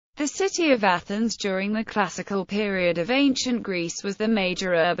The city of Athens during the classical period of ancient Greece was the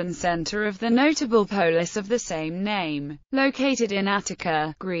major urban center of the notable polis of the same name, located in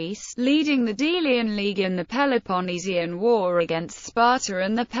Attica, Greece, leading the Delian League in the Peloponnesian War against Sparta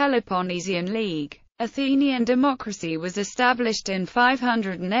and the Peloponnesian League. Athenian democracy was established in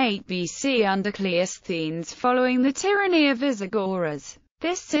 508 BC under Cleisthenes following the tyranny of Isagoras.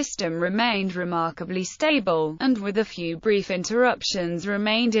 This system remained remarkably stable, and with a few brief interruptions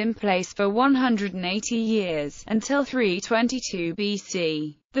remained in place for 180 years, until 322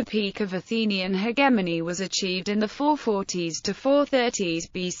 BC. The peak of Athenian hegemony was achieved in the 440s to 430s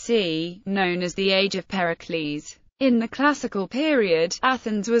BC, known as the Age of Pericles. In the classical period,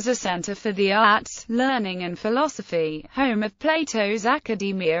 Athens was a center for the arts, learning and philosophy, home of Plato's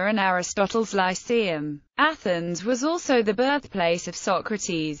Academia and Aristotle's Lyceum. Athens was also the birthplace of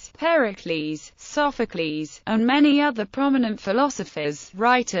Socrates, Pericles, Sophocles, and many other prominent philosophers,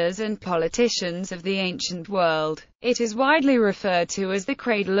 writers and politicians of the ancient world. It is widely referred to as the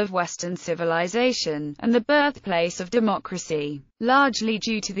cradle of Western civilization, and the birthplace of democracy, largely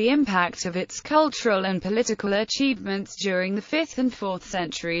due to the impact of its cultural and political achievements during the 5th and 4th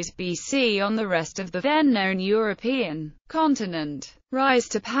centuries BC on the rest of the then-known European continent. Rise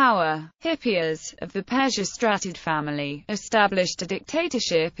to power. Hippias, of the Persia-Stratid family, established a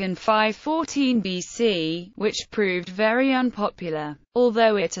dictatorship in 514 BC, which proved very unpopular,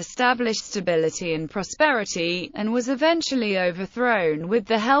 although it established stability and prosperity, and was eventually overthrown with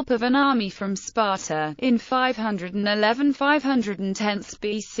the help of an army from Sparta, in 511–510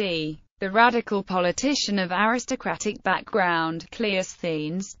 BC. The radical politician of aristocratic background,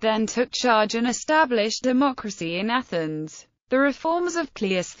 Cleisthenes, then took charge and established democracy in Athens. The reforms of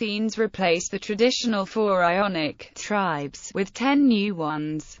Cleisthenes replaced the traditional 4 Ionic tribes with 10 new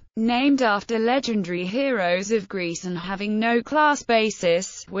ones, named after legendary heroes of Greece and having no class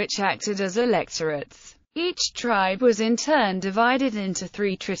basis, which acted as electorates. Each tribe was in turn divided into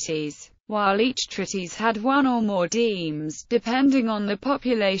 3 trities, while each trities had 1 or more demes, depending on the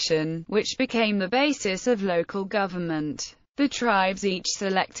population, which became the basis of local government. The tribes each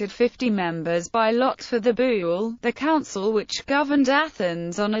selected 50 members by lot for the boule, the council which governed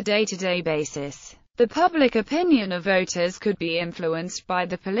Athens on a day-to-day basis. The public opinion of voters could be influenced by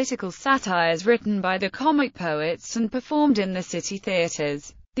the political satires written by the comic poets and performed in the city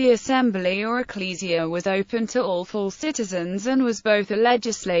theatres. The assembly or ecclesia was open to all full citizens and was both a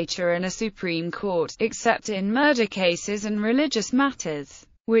legislature and a supreme court, except in murder cases and religious matters,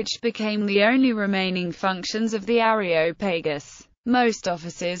 which became the only remaining functions of the Areopagus. Most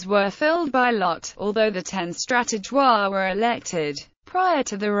offices were filled by lot, although the 10 strategoires were elected. Prior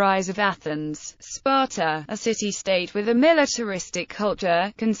to the rise of Athens, Sparta, a city-state with a militaristic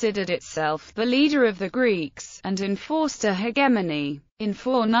culture, considered itself the leader of the Greeks, and enforced a hegemony. In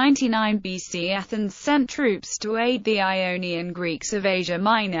 499 BC, Athens sent troops to aid the Ionian Greeks of Asia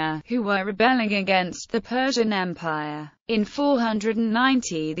Minor, who were rebelling against the Persian Empire. In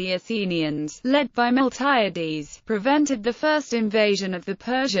 490, the Athenians, led by Miltiades, prevented the first invasion of the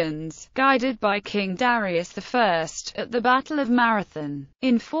Persians, guided by King Darius I, at the Battle of Marathon.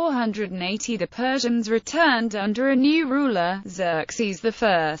 In 480, the Persians returned under a new ruler, Xerxes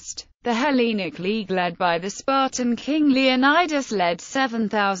I. The Hellenic League led by the Spartan king Leonidas led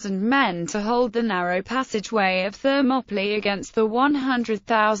 7,000 men to hold the narrow passageway of Thermopylae against the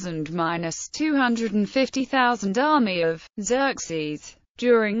 100,000–250,000 army of Xerxes,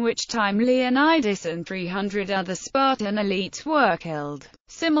 during which time Leonidas and 300 other Spartan elites were killed.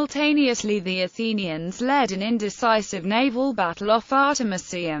 Simultaneously, the Athenians led an indecisive naval battle off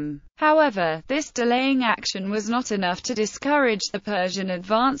Artemisium. However, this delaying action was not enough to discourage the Persian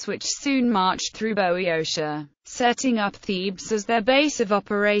advance, which soon marched through Boeotia, setting up Thebes as their base of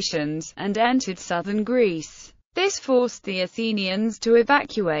operations, and entered southern Greece. This forced the Athenians to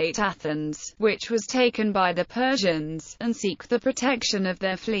evacuate Athens, which was taken by the Persians, and seek the protection of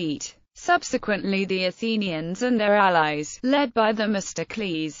their fleet. Subsequently, the Athenians and their allies, led by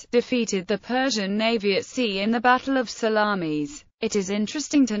Themistocles, defeated the Persian navy at sea in the Battle of Salamis. It is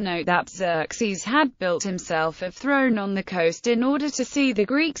interesting to note that Xerxes had built himself a throne on the coast in order to see the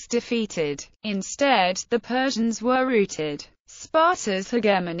Greeks defeated. Instead, the Persians were routed. Sparta's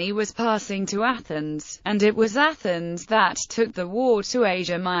hegemony was passing to Athens, and it was Athens that took the war to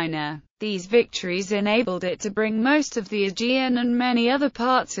Asia Minor. These victories enabled it to bring most of the Aegean and many other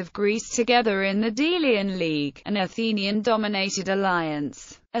parts of Greece together in the Delian League, an Athenian-dominated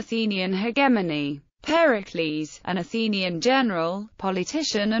alliance. Athenian hegemony. Pericles, an Athenian general,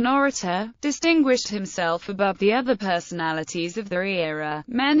 politician and orator, distinguished himself above the other personalities of the era,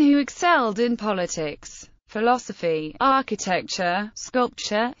 men who excelled in politics, philosophy, architecture,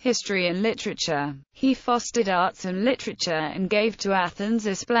 sculpture, history and literature. He fostered arts and literature and gave to Athens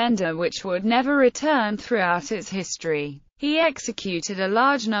a splendor which would never return throughout its history. He executed a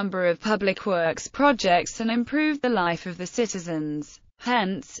large number of public works projects and improved the life of the citizens.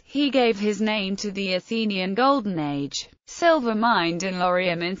 Hence, he gave his name to the Athenian Golden Age. Silver mined in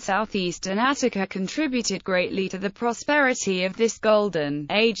Laurium in southeastern Attica contributed greatly to the prosperity of this Golden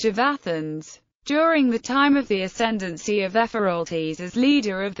Age of Athens. During the time of the ascendancy of Ephialtes as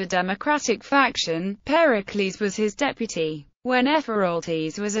leader of the democratic faction, Pericles was his deputy. When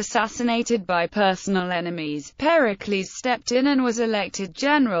Ephialtes was assassinated by personal enemies, Pericles stepped in and was elected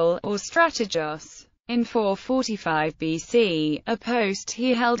general, or strategos. In 445 BC, a post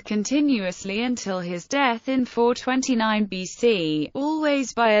he held continuously until his death in 429 BC,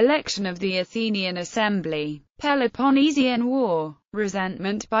 always by election of the Athenian assembly. Peloponnesian War.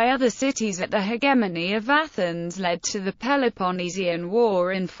 Resentment by other cities at the hegemony of Athens led to the Peloponnesian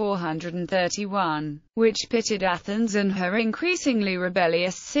War in 431, which pitted Athens and her increasingly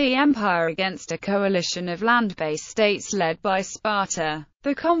rebellious sea empire against a coalition of land-based states led by Sparta.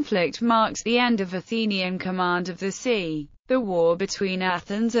 The conflict marked the end of Athenian command of the sea. The war between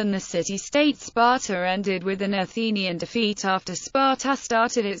Athens and the city-state Sparta ended with an Athenian defeat after Sparta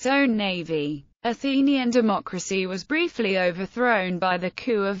started its own navy. Athenian democracy was briefly overthrown by the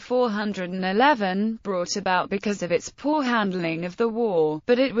coup of 411, brought about because of its poor handling of the war,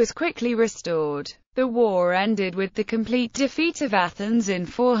 but it was quickly restored. The war ended with the complete defeat of Athens in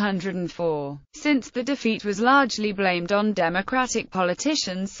 404. Since the defeat was largely blamed on democratic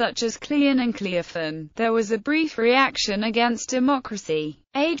politicians such as Cleon and Cleophon, there was a brief reaction against democracy,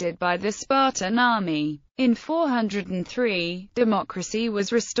 aided by the Spartan army. In 403, democracy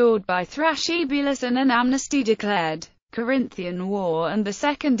was restored by Thrasybulus and an amnesty declared. Corinthian War and the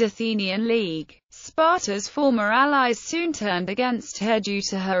Second Athenian League. Sparta's former allies soon turned against her due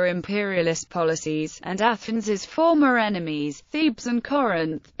to her imperialist policies, and Athens's former enemies, Thebes and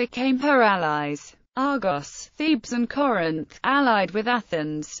Corinth, became her allies. Argos, Thebes and Corinth, allied with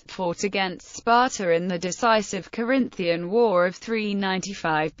Athens, fought against Sparta in the decisive Corinthian War of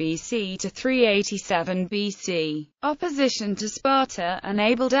 395 BC to 387 BC. Opposition to Sparta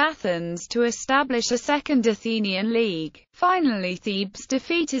enabled Athens to establish a second Athenian League. Finally, Thebes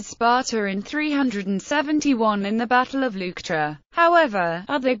defeated Sparta in 371 in the Battle of Leuctra. However,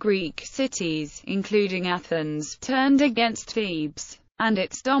 other Greek cities, including Athens, turned against Thebes, and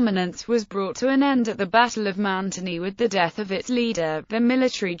its dominance was brought to an end at the Battle of Mantinea with the death of its leader, the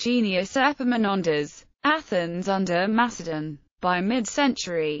military genius Epaminondas. Athens under Macedon. By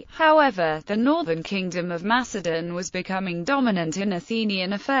mid-century, however, the northern kingdom of Macedon was becoming dominant in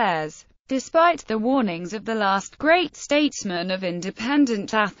Athenian affairs. Despite the warnings of the last great statesman of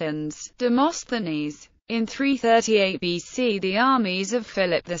independent Athens, Demosthenes. In 338 BC the armies of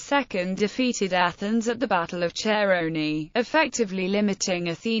Philip II defeated Athens at the Battle of Chaeronea, effectively limiting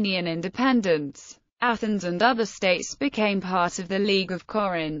Athenian independence. Athens and other states became part of the League of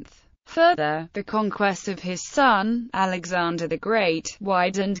Corinth. Further, the conquest of his son, Alexander the Great,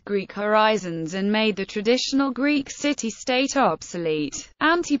 widened Greek horizons and made the traditional Greek city-state obsolete.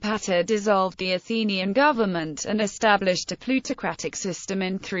 Antipater dissolved the Athenian government and established a plutocratic system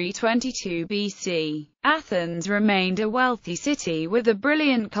in 322 BC. Athens remained a wealthy city with a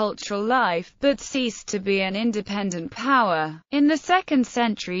brilliant cultural life, but ceased to be an independent power. In the 2nd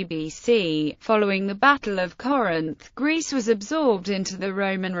century BC, following the Battle of Corinth, Greece was absorbed into the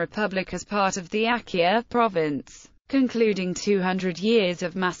Roman Republic as part of the Achaia province, concluding 200 years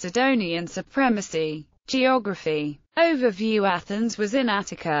of Macedonian supremacy. Geography. Overview. Athens was in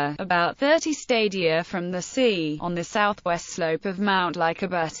Attica, about 30 stadia from the sea, on the southwest slope of Mount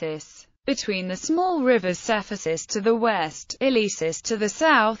Lycabettus, between the small rivers Cephisus to the west, Ilissus to the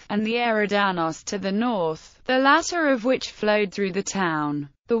south, and the Eridanos to the north, the latter of which flowed through the town.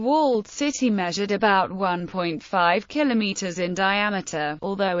 The walled city measured about 1.5 kilometers in diameter,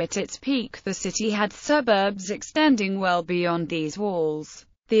 although at its peak the city had suburbs extending well beyond these walls.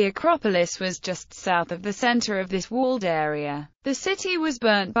 The Acropolis was just south of the center of this walled area. The city was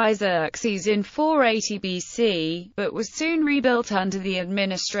burnt by Xerxes in 480 BC, but was soon rebuilt under the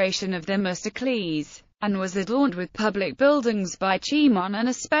administration of Themistocles, and was adorned with public buildings by Cimon and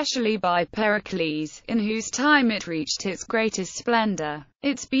especially by Pericles, in whose time it reached its greatest splendor.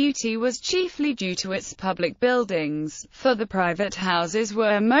 Its beauty was chiefly due to its public buildings, for the private houses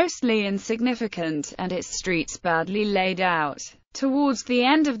were mostly insignificant, and its streets badly laid out. Towards the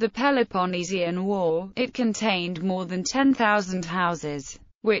end of the Peloponnesian War, it contained more than 10,000 houses.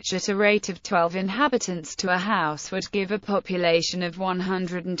 which at a rate of 12 inhabitants to a house would give a population of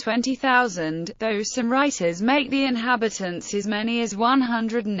 120,000, though some writers make the inhabitants as many as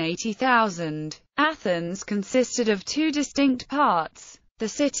 180,000. Athens consisted of two distinct parts. The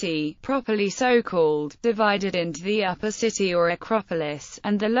city, properly so called, divided into the upper city or Acropolis,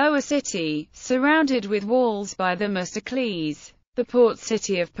 and the lower city, surrounded with walls by the Mustacles. The port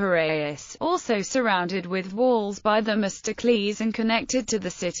city of Piraeus, also surrounded with walls by the Mustacles and connected to the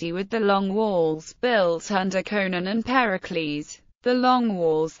city with the long walls, built under Conon and Pericles. The long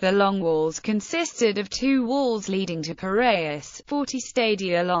walls consisted of two walls leading to Piraeus, 40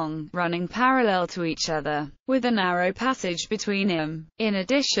 stadia long, running parallel to each other, with a narrow passage between them. In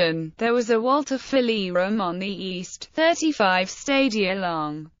addition, there was a wall to Phalerum on the east, 35 stadia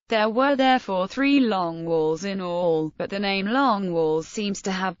long. There were therefore 3 long walls in all, but the name long walls seems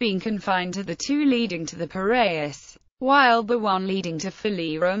to have been confined to the 2 leading to the Piraeus, while the one leading to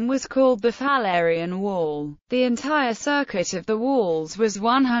Phalerum was called the Phalarian Wall. The entire circuit of the walls was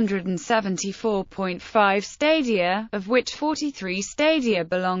 174.5 stadia, of which 43 stadia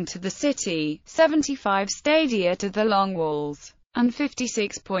belonged to the city, 75 stadia to the long walls, and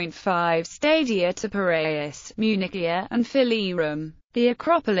 56.5 stadia to Piraeus, Munichia, and Phalerum. The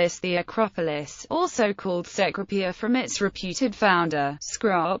Acropolis, also called Cecropia from its reputed founder,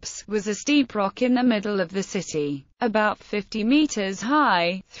 Scrops, was a steep rock in the middle of the city, about 50 meters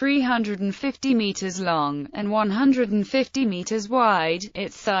high, 350 meters long, and 150 meters wide.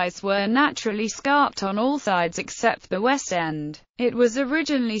 Its sides were naturally scarped on all sides except the west end. It was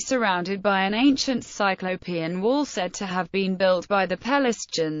originally surrounded by an ancient Cyclopean wall said to have been built by the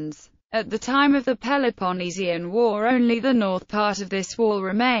Pelasgians. At the time of the Peloponnesian War only the north part of this wall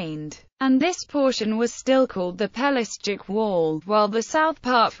remained, and this portion was still called the Pelasgic Wall, while the south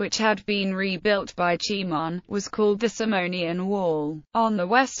part, which had been rebuilt by Cimon, was called the Simonian Wall. On the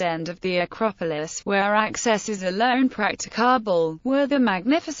west end of the Acropolis, where access is alone practicable, were the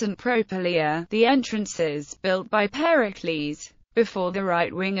magnificent Propylaea, the entrances, built by Pericles, before the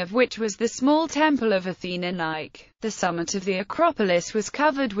right wing of which was the small temple of Athena Nike. The summit of the Acropolis was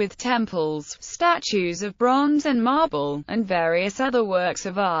covered with temples, statues of bronze and marble, and various other works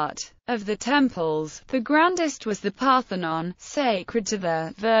of art. Of the temples, the grandest was the Parthenon, sacred to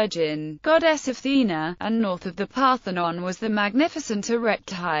the Virgin goddess Athena, and north of the Parthenon was the magnificent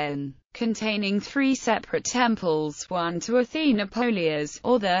Erechtheion, containing 3 separate temples, one to Athena Polias,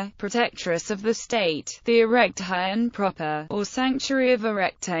 or the protectress of the state, the Erechtheion proper, or sanctuary of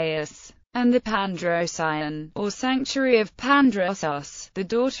Erechteus, and the Pandrosian, or sanctuary of Pandrosos, the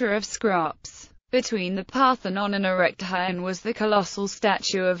daughter of Scrops. Between the Parthenon and Erechtheion was the colossal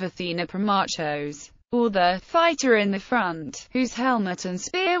statue of Athena Promachos, or the fighter in the front, whose helmet and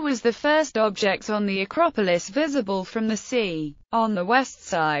spear was the first object on the Acropolis visible from the sea. On the west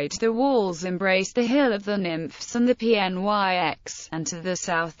side, the walls embraced the Hill of the Nymphs and the Pnyx, and to the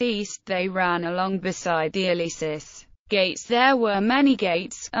southeast they ran along beside the Elysis. Gates. There were many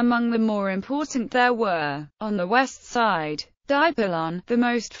gates. Among the more important there were, on the west side, Dipylon, the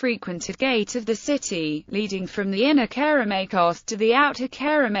most frequented gate of the city, leading from the inner Keramakos to the outer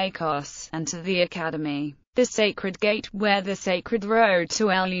Keramakos, and to the Academy. The Sacred Gate, where the sacred road to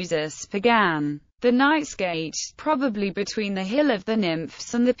Eleusis began. The Knight's Gate, probably between the Hill of the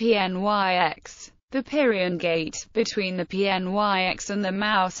Nymphs and the Pnyx. The Pyrrhian Gate, between the Pnyx and the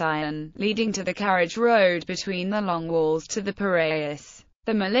Marsyas, leading to the carriage road between the long walls to the Piraeus.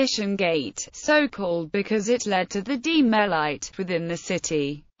 The Melitian Gate, so called because it led to the Melite within the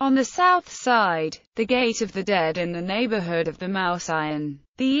city. On the south side, the Gate of the Dead in the neighborhood of the Marsyas.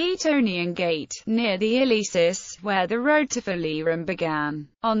 The Etonian Gate, near the Elysis, where the road to Phalerum began.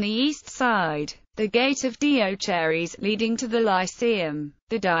 On the east side, the Gate of Diocheres, leading to the Lyceum.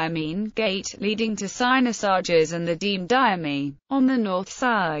 The Diomene Gate, leading to Cynosarges and the Deme Diome. On the north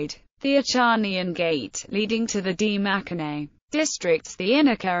side, the Acharnian Gate, leading to the Deme Achene. Districts. The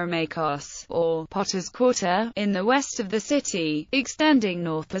inner Keramakos, or Potter's Quarter, in the west of the city, extending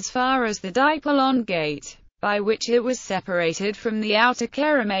north as far as the Dipylon Gate, by which it was separated from the outer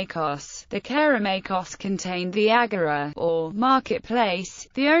Keramakos. The Keramakos contained the Agora, or marketplace,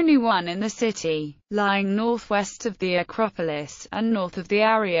 the only one in the city, lying northwest of the Acropolis, and north of the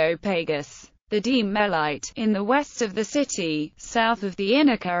Areopagus. The Deme Melite, in the west of the city, south of the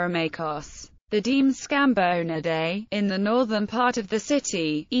inner Keramakos. The Deme Scambonidae, in the northern part of the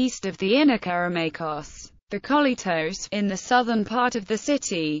city, east of the inner Keramakos. The Kolytos, in the southern part of the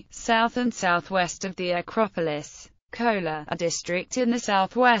city, south and southwest of the Acropolis. Kola, a district in the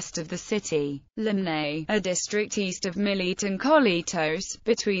southwest of the city. Limne, a district east of Milete and Kolytos,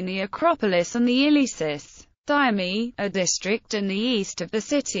 between the Acropolis and the Elysis. Dyme, a district in the east of the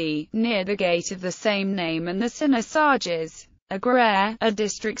city, near the gate of the same name, and the Marsyas. Agraea, a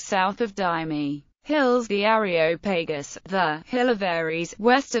district south of Dyme. Hills, the Areopagus, the Hill of Ares,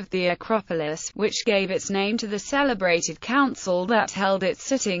 west of the Acropolis, which gave its name to the celebrated council that held its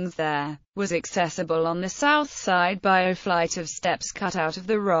sittings there, was accessible on the south side by a flight of steps cut out of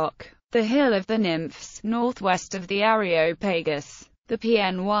the rock. The Hill of the Nymphs, northwest of the Areopagus. The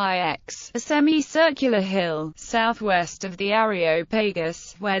Pnyx, a semicircular hill, southwest of the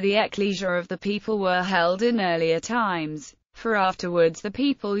Areopagus, where the ecclesia of the people were held in earlier times, for afterwards the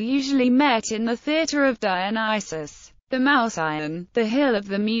people usually met in the theatre of Dionysus. The Marsyas, the Hill of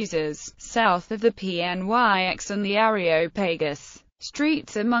the Muses, south of the Pnyx and the Areopagus.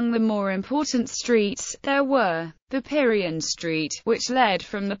 Streets. Among the more important streets, there were the Pyrrhian Street, which led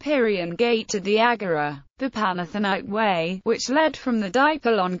from the Pyrrhian Gate to the Agora, the Panathenaic Way, which led from the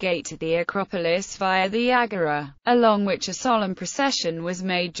Dipylon Gate to the Acropolis via the Agora, along which a solemn procession was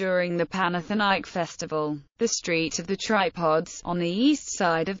made during the Panathenaic festival, the Street of the Tripods, on the east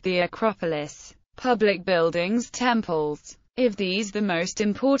side of the Acropolis. Public buildings. Temples. Of these the most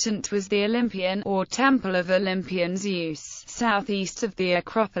important was the Olympian, or Temple of Olympian Zeus, southeast of the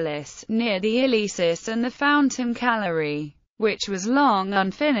Acropolis, near the Ilisis and the Fountain Calary, which was long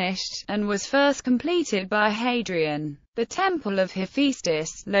unfinished, and was first completed by Hadrian. The Temple of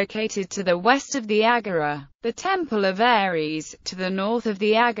Hephaestus, located to the west of the Agora. The Temple of Ares, to the north of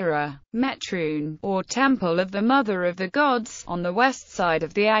the Agora. Metroon, or Temple of the Mother of the Gods, on the west side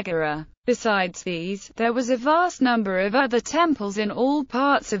of the Agora. Besides these, there was a vast number of other temples in all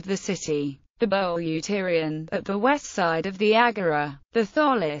parts of the city. The Bouleuterion, at the west side of the Agora. The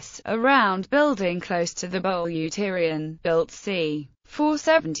Tholis, a round building close to the Bouleuterion, built c.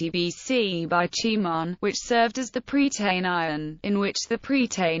 470 BC by Cimon, which served as the Prytaneon, in which the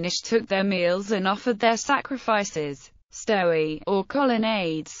Prytanesh took their meals and offered their sacrifices. Stoi, or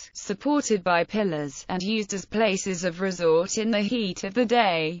colonnades, supported by pillars, and used as places of resort in the heat of the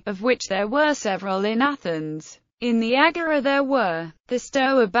day, of which there were several in Athens. In the Agora there were the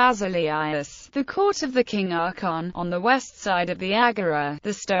Stoa Basileus, the court of the king Archon, on the west side of the Agora,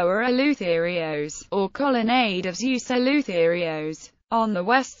 the Stoa Eleutherios, or colonnade of Zeus Eleutherios, on the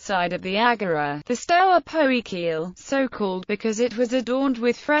west side of the Agora, the Stoa Poikile, so called because it was adorned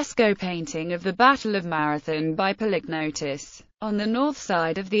with fresco painting of the Battle of Marathon by Polygnotus, on the north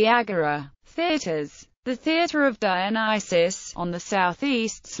side of the Agora. Theatres. The Theatre of Dionysus, on the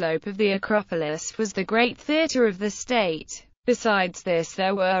southeast slope of the Acropolis, was the great theatre of the state. Besides this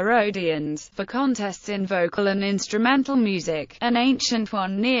there were Odeons, for contests in vocal and instrumental music, an ancient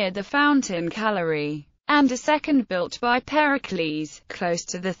one near the Fountain Calary, and a second built by Pericles, close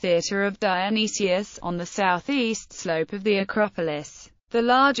to the Theatre of Dionysius, on the southeast slope of the Acropolis. The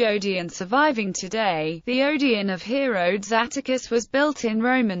large Odeon surviving today, the Odeon of Herodes Atticus, was built in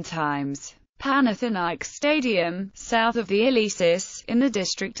Roman times. Panathenaic Stadium, south of the Ilisis, in the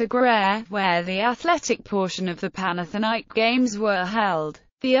district Agraea, where the athletic portion of the Panathenaic Games were held.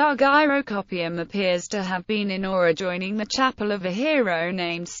 The Argyrocopium appears to have been in or adjoining the chapel of a hero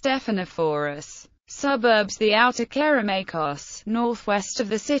named Stephanephorus. Suburbs. The outer Keramakos, northwest of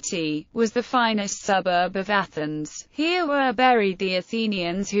the city, was the finest suburb of Athens. Here were buried the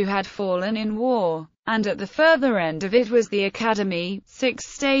Athenians who had fallen in war, and at the further end of it was the Academy, 6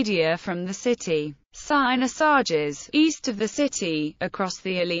 stadia from the city. Synaxarges, east of the city, across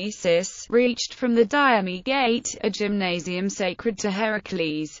the Ilisis, reached from the Dyme Gate, a gymnasium sacred to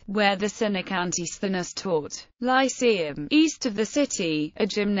Heracles, where the Cynic Antisthenes taught. Lyceum, east of the city, a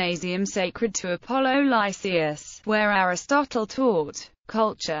gymnasium sacred to Apollo Lyceus, where Aristotle taught.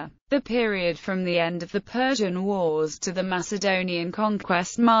 Culture. The period from the end of the Persian Wars to the Macedonian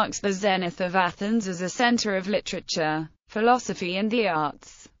conquest marks the zenith of Athens as a center of literature, philosophy and the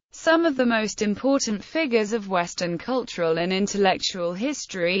arts. Some of the most important figures of Western cultural and intellectual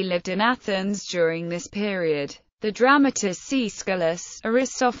history lived in Athens during this period. The dramatists Aeschylus,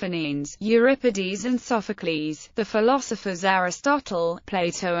 Aristophanes, Euripides and Sophocles, the philosophers Aristotle,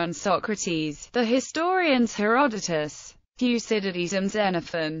 Plato and Socrates, the historians Herodotus, Thucydides and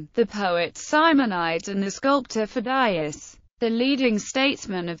Xenophon, the poet Simonides and the sculptor Phidias. The leading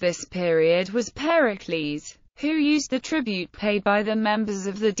statesman of this period was Pericles, who used the tribute paid by the members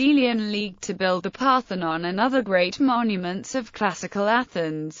of the Delian League to build the Parthenon and other great monuments of classical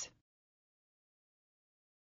Athens.